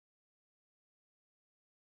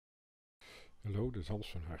Hello, this is Hans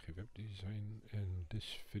van HG Web Design, and this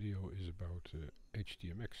video is about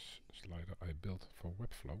HTMX slider I built for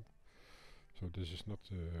Webflow. So this is not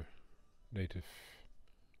a native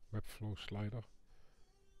Webflow slider,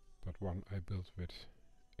 but one I built with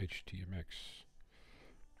HTMX.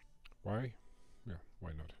 Why? Yeah,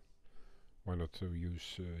 why not? Why not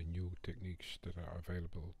use new techniques that are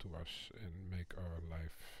available to us and make our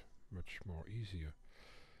life much more easier?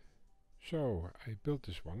 So I built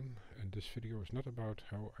this one, and this video is not about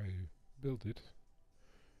how I built it.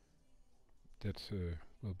 That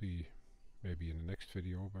will be maybe in the next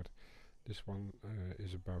video, but this one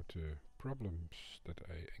is about problems that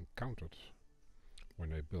I encountered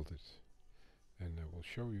when I built it, and I will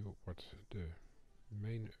show you what the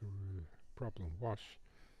main problem was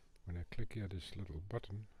when I click here this little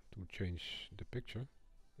button to change the picture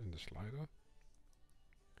in the slider.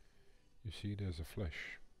 You see there's a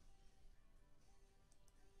flash,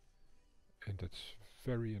 and that's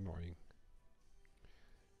very annoying.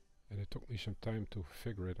 And it took me some time to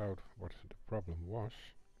figure it out what the problem was,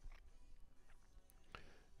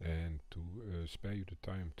 and to spare you the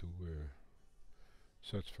time to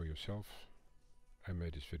search for yourself, I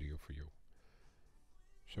made this video for you.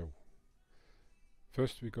 So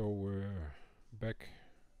first we go back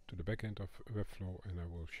to the back end of Webflow, and I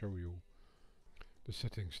will show you the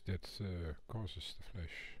settings that causes the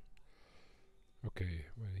flash. Okay,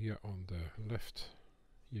 well, here on the left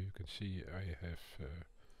here you can see I have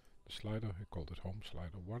the slider. I called it Home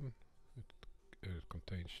Slider 1. It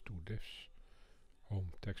contains two divs,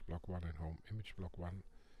 Home Text Block 1 and Home Image Block 1.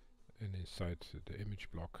 And inside the image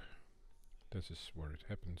block, this is where it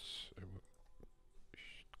happens. I will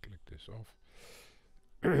click this off.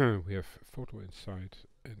 We have photo inside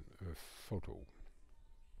and a photo.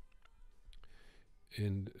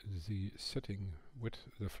 In the setting with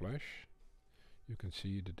the flash, you can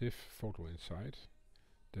see the div photo inside.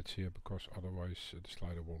 That's here because otherwise the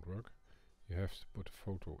slider won't work. You have to put a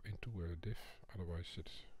photo into a div, otherwise it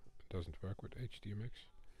doesn't work with HTMX.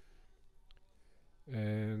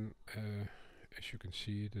 And as you can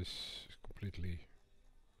see, this is completely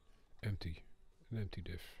empty, an empty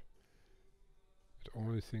div. The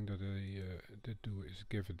only thing that I did do is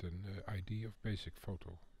give it an ID of basic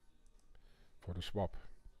photo for the swap.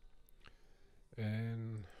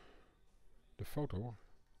 And the photo,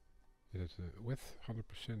 it has a width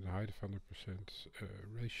 100%, a height of 100%,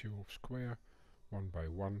 ratio of square 1 by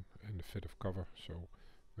 1, and the fit of cover. So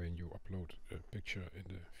when you upload a picture in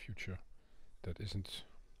the future that isn't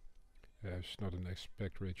has not an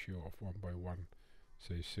aspect ratio of 1 by 1,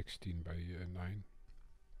 say 16 by 9,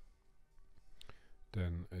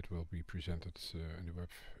 then it will be presented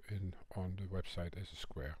on the website as a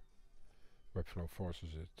square. Webflow forces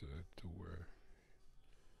it to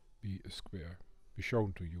be a square, be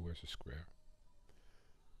shown to you as a square.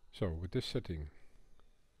 So with this setting,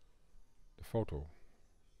 the photo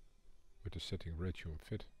with the setting ratio and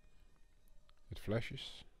fit, it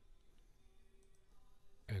flashes.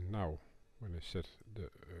 And now when I set the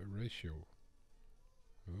ratio,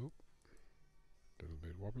 a little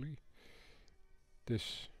bit wobbly,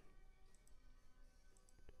 this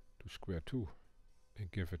to square 2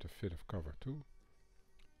 and give it a fit of cover 2.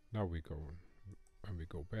 Now we go on, when we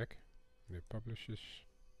go back and it publishes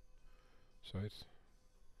site,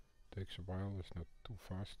 takes a while, it's not too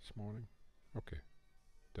fast this morning. Okay,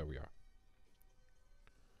 there we are.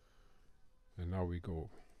 And now we go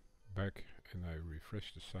back and I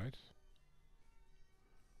refresh the site.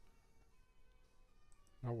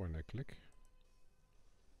 Now when I click,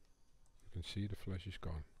 you can see the flash is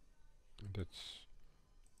gone. And that's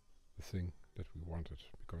the thing that we wanted,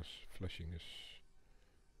 because flashing is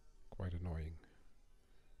quite annoying.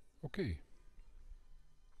 Okay.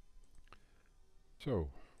 So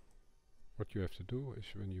what you have to do is,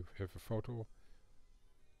 when you have a photo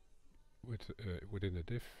with within a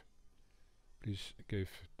div, please give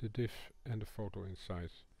the div and the photo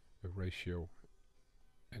inside a ratio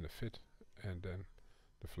and a fit, and then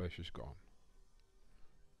the flash is gone.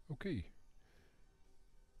 Okay,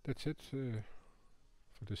 that's it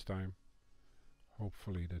for this time.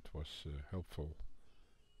 Hopefully that was helpful,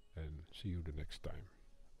 and see you the next time.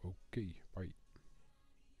 Okay, bye.